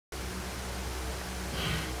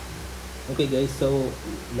Okay guys, so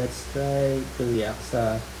let's try to react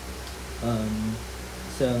sa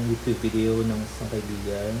isang YouTube video ng isang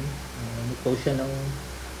kaibigan. Nag-post siya ng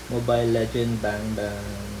Mobile Legend Bang Bang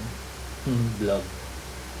vlog.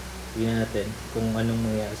 Tingnan natin kung anong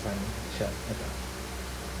nangyari sa siya. Ito.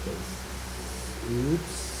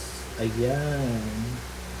 Oops. Ayan.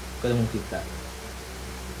 Huwag ka lang mong kita.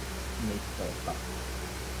 May topak.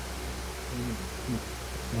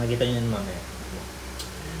 Makikita nyo yan mamaya.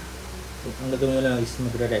 Ang gagawin ko lang is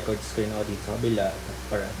magre-record screen ako dito sa kabila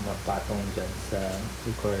para mapatong dyan sa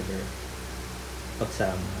recorder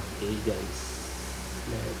pagsama. Okay guys,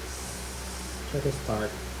 let's try to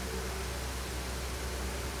start.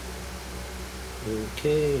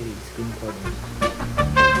 Okay, screen recording.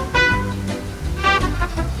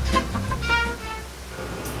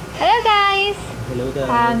 Hello guys! Hello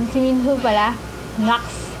guys! Si Miinwoo pala.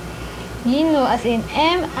 Nox. Miinwoo as in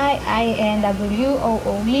M-I-I-N-W-O-O.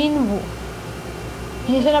 Miinwoo.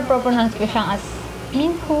 Hindi siya na-pronounce ko siyang as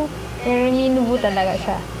Miinwoo. Pero Miinwoo talaga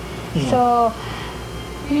siya. So,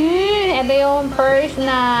 ito yung first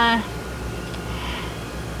na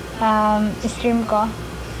stream ko.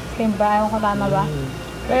 Stream ba? Ewan ko tama ba?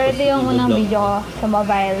 Pero ito yung unang video ko sa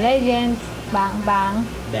Mobile Legends. Bang Bang.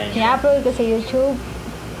 I-upload ko sa YouTube.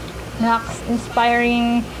 Nox,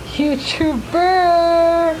 inspiring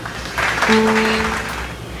YouTuber!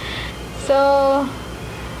 So,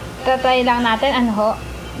 tatry lang natin. Ano ho?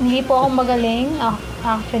 Hindi po ako magaling.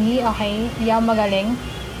 Actually, okay. Hindi ako magaling.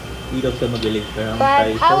 Hindi daw siya magaling.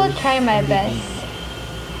 But I will try my best.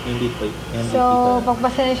 MVP. So,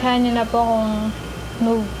 pagpasensyahan nyo na po kung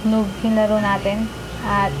noob yung laro natin.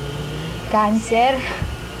 At cancer.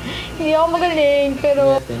 Hindi ako magaling,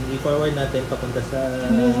 pero i-forward natin papunta sa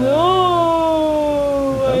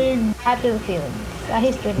Battlefield. Sa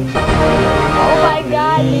history. Oh my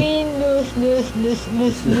God! Lose.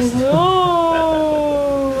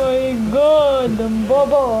 Oh my God! Ang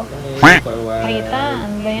bobo! Pakita,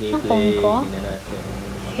 ano ba yan ang phone ko?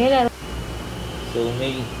 Sige, laro. So,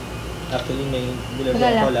 may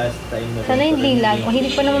nilaro ko last time. Sana hindi lag.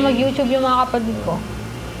 Mahilig pa naman mag-YouTube yung mga kapatid ko.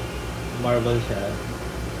 Marvel siya.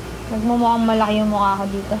 Nagmumukhang malaki yung mukha ko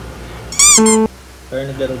dito. Pero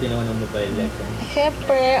naglaro din ako ng Mobile Legends.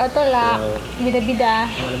 Siyempre, otolak. Bida-bida.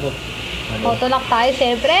 Alam mo, Otolak tayo,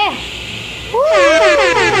 siyempre.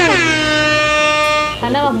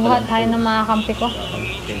 Sana mabuhat tayo ng mga kampi ko.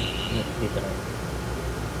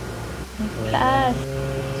 Taas.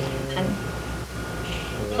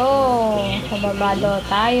 Sa babado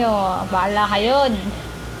tayo. Baala kayo.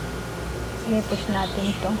 Sige, push natin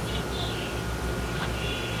ito.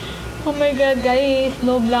 Oh my God, guys.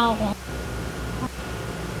 Noob lang ako.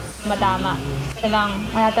 Madama. Ito lang.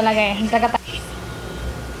 Wala talaga eh.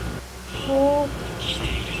 Oh.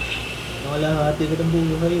 Nakalahati ka ng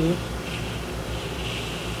buhay eh.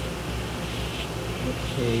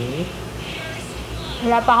 Okay.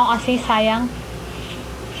 Wala pa akong assist, sayang.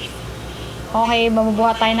 Okay,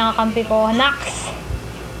 mabubuhat tayo ng kakampi ko. Nox!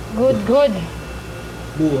 Good.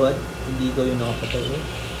 Buhat? Hindi ikaw yung nakapatay eh.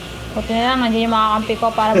 Buti na lang, nandiyan yung mga kampi ko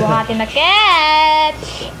para buhatin na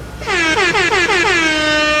catch!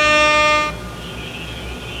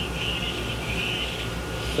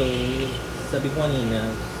 So, sabi ko kanina,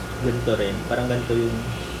 ganito rin. Parang ganito yung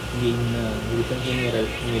game na recent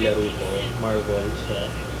nilaro ko. Marvel siya.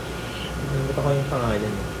 Nandito ko yung pangalan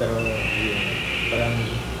eh. Pero yun, parang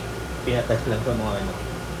pinatouch lang sa mga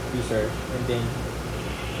user. And then,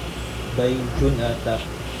 by June ata,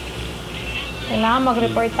 Kailangan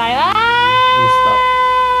mag-report tayo. stop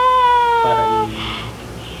para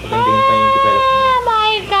i-paganding pa yung development. Oh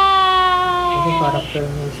my God! Kasi character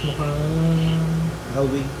niya is mukhang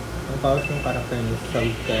hawig. Ang powers ng character niya is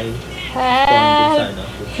hawig kay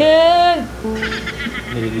Help!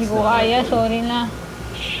 Hindi ko kaya, sorry na.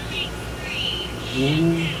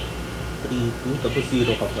 3-2, tapos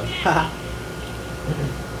 0 ka pa.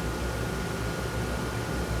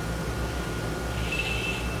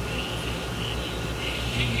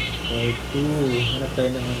 Or 2. Hanap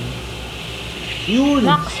tayo ng yun!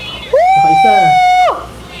 Nox! Nakaisa!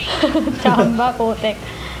 Chamba, putek.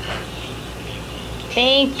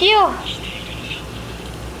 Thank you!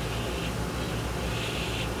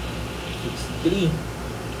 6-3.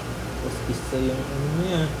 Tapos isa yung ano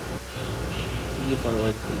niya. Sige,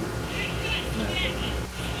 forward ko. Natin.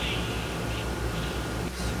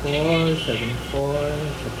 6-4, 7-4.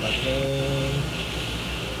 Sa patin.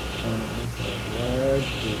 Forward.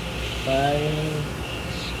 8-5.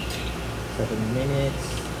 7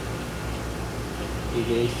 minutes. Okay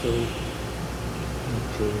guys, so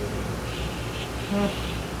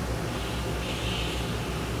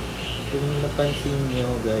kung napansin nyo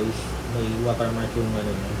guys, may watermark yung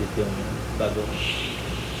ano niya, dito yung bago.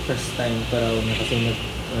 First time para na kasi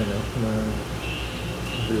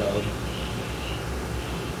vlog.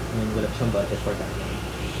 Ngayon wala siyang budget for that.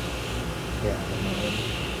 Kaya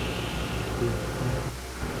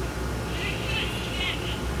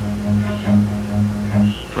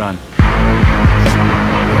Run.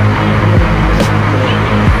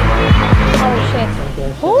 Oh shit.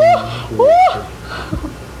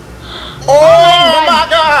 Oh my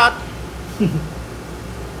God!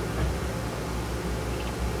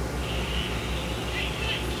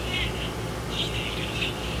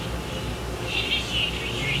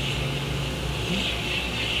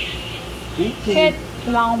 Shit.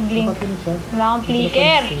 Wala akong blink. Wala akong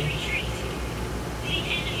flicker.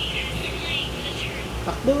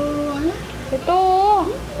 Takbo! Ano? Ito.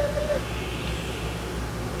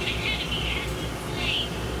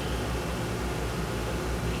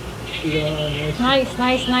 Nice,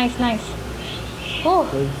 nice, nice, nice. Oh.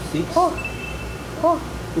 12, 6. Oh. Oh.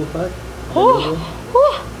 2 hot. Oh.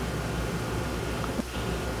 Oh.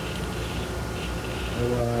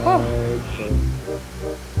 Award.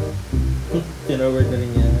 Tinaward na rin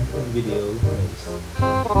niya yung video. Nice.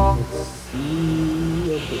 Let's see.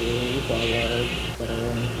 Okay. Forward. Para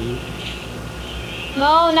lang hit.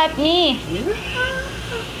 No, not me.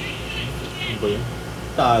 Ano ba yun?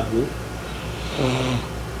 Tago.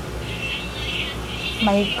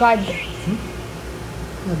 My God.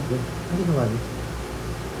 Ano ba? Ano ginawa niya?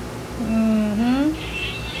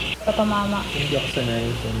 Ito mama. Hindi ako sanay.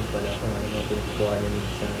 Ano pala kung ano mga pinagkuha niya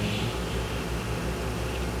minsan.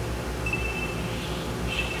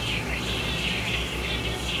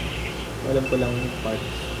 Alam ko lang yung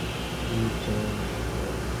parts.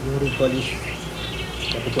 Yung recall is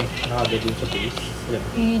dapat yung nakagad din sa base.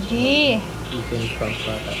 GG. You can pump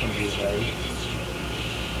pa tapos ang buhay.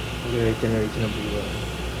 Mag-regenerate ng buhay.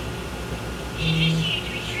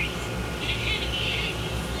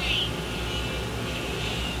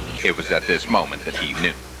 It was at this moment that he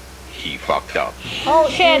knew. He fucked up. Oh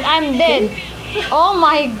shit, I'm dead. Oh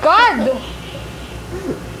my God.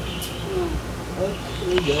 Oh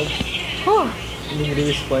my God. Whew. Hindi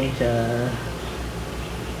respawn siya.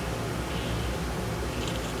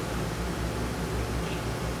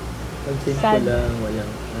 Pansin ko Sad. lang,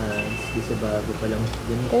 walang ads. Kasi bago pa lang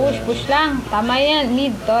din siya. Push, push lang. Tama yan.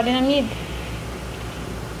 Mid. Tori na mid.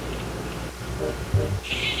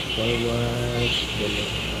 Forward.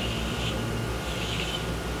 Galing.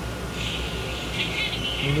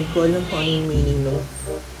 Hindi ko alam kung ano yung meaning ng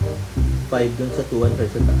 5 dun sa 2 1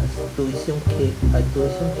 sa taas. 2 is yung kill. 2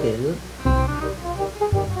 is yung kill. 1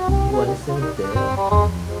 is yung death. 5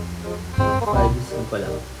 is yung pala.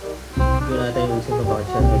 Doon natin yung reason kung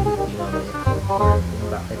bakit siya MVP namin. Or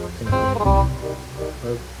kung bakit sinabi. Or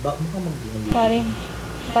baka mag-MVP. Sorry.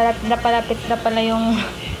 Palapit na pala yung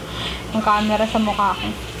camera sa mukha ko.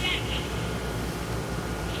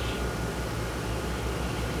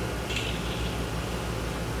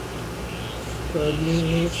 Forward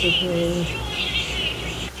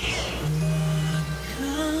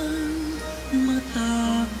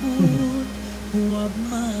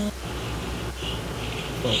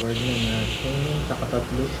na natin.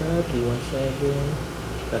 Nakatatlo siya.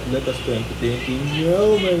 317. Tatlo tas 2020.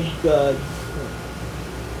 Oh my God.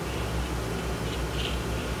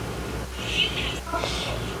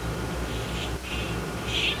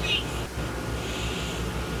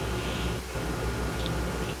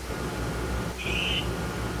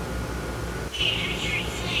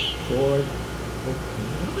 Forward. Okay.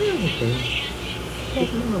 Ano kaya ito?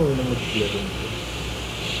 Bakit na marunong mag-clear ito?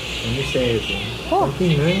 27. Oh.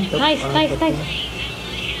 29. Nice, nice, nice.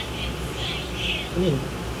 Ano yun?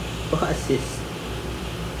 Baka assist.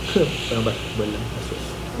 Parang basketball lang. Assist.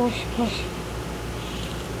 Push, push.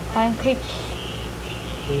 Parang creep.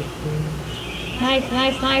 Nice,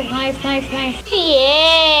 nice, nice, nice, nice, nice.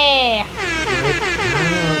 Yeah!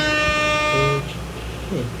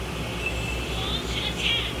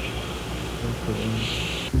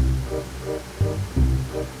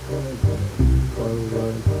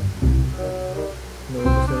 Forward.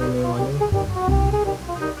 Naubos na yung ano.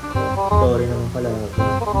 Story naman pala ako.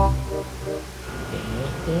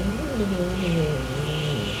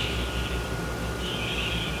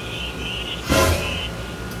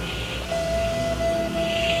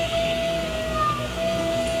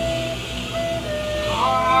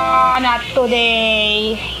 Oh, not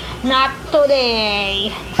today. Not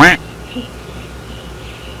today.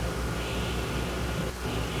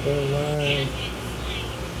 Forward.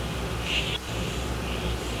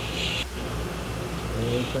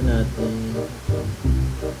 Ayun pa natin.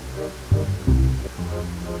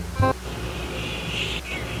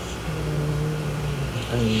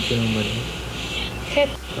 Ang ito naman.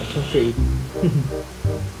 Shit. Concentrate.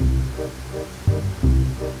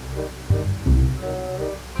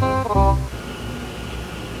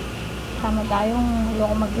 Sama tayong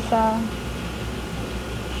loko mag-isa.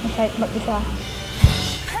 Masahit mag-isa.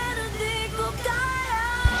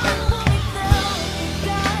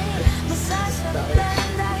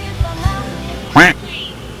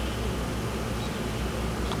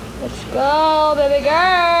 Let's go, baby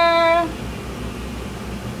girl!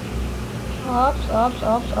 Ops, ops,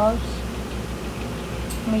 ops, ops.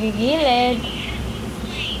 Magigilid.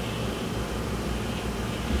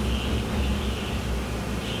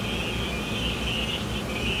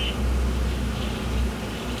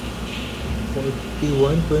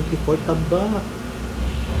 Forty-one, 24 taba.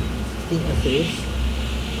 16 assists.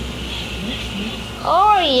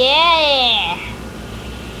 Oh yeah!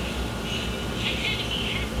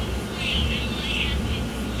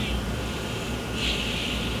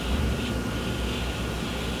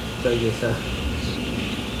 Sige sa.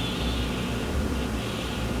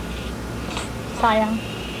 Sayang.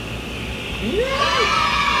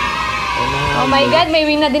 Oh my God, may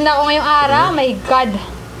win na din ako ngayong araw. My God.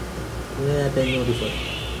 Tingnan natin yung result.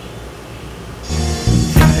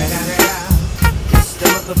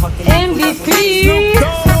 MVP!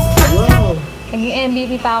 Wow! Naging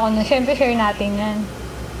MVP pa ako nun. Siyempre, share natin yan.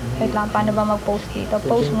 Wait lang, paano ba mag-post dito?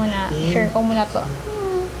 Post muna. Share ko muna to.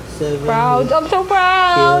 7 Proud. I'm so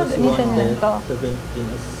proud! kills, Minsan 1 lang death, to.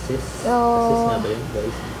 17 assists. So, Assist na ba yun,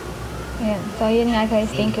 guys? Ayan. So, yun nga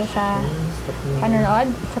guys. Thank you sa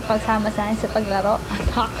panonood, sa pagsama sa akin sa paglaro.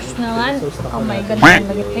 Nox naman. Oh my God.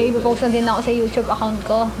 May ipopost na din ako sa YouTube account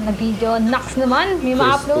ko na video. Nox naman. May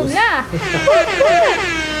ma-upload na.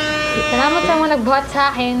 Salamat sa mga nagbuhat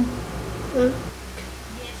sa akin.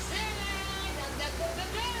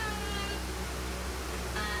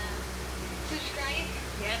 Subscribe?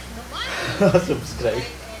 Yes naman. Subscribe.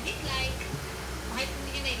 Like. Kahit hindi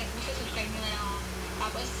nyo na-like, basta subscribe nyo na lang ako.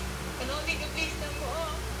 Tapos, panoorin ko please na po.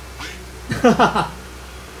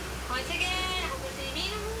 Once again, ako po si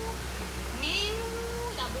Miinwoo.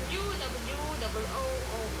 Miinwoo. W-W-O-O-O.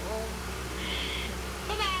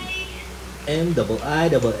 Bye-bye.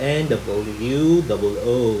 M-I-I-N-W-O.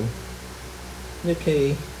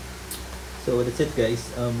 Okay. So, that's it guys.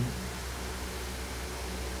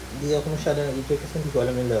 Hindi ako masyado nag-enjoy kasi hindi ko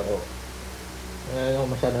alam yung laro. Hindi ako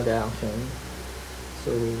masyado reaction. So,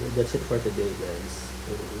 that's it for today guys.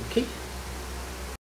 Okay.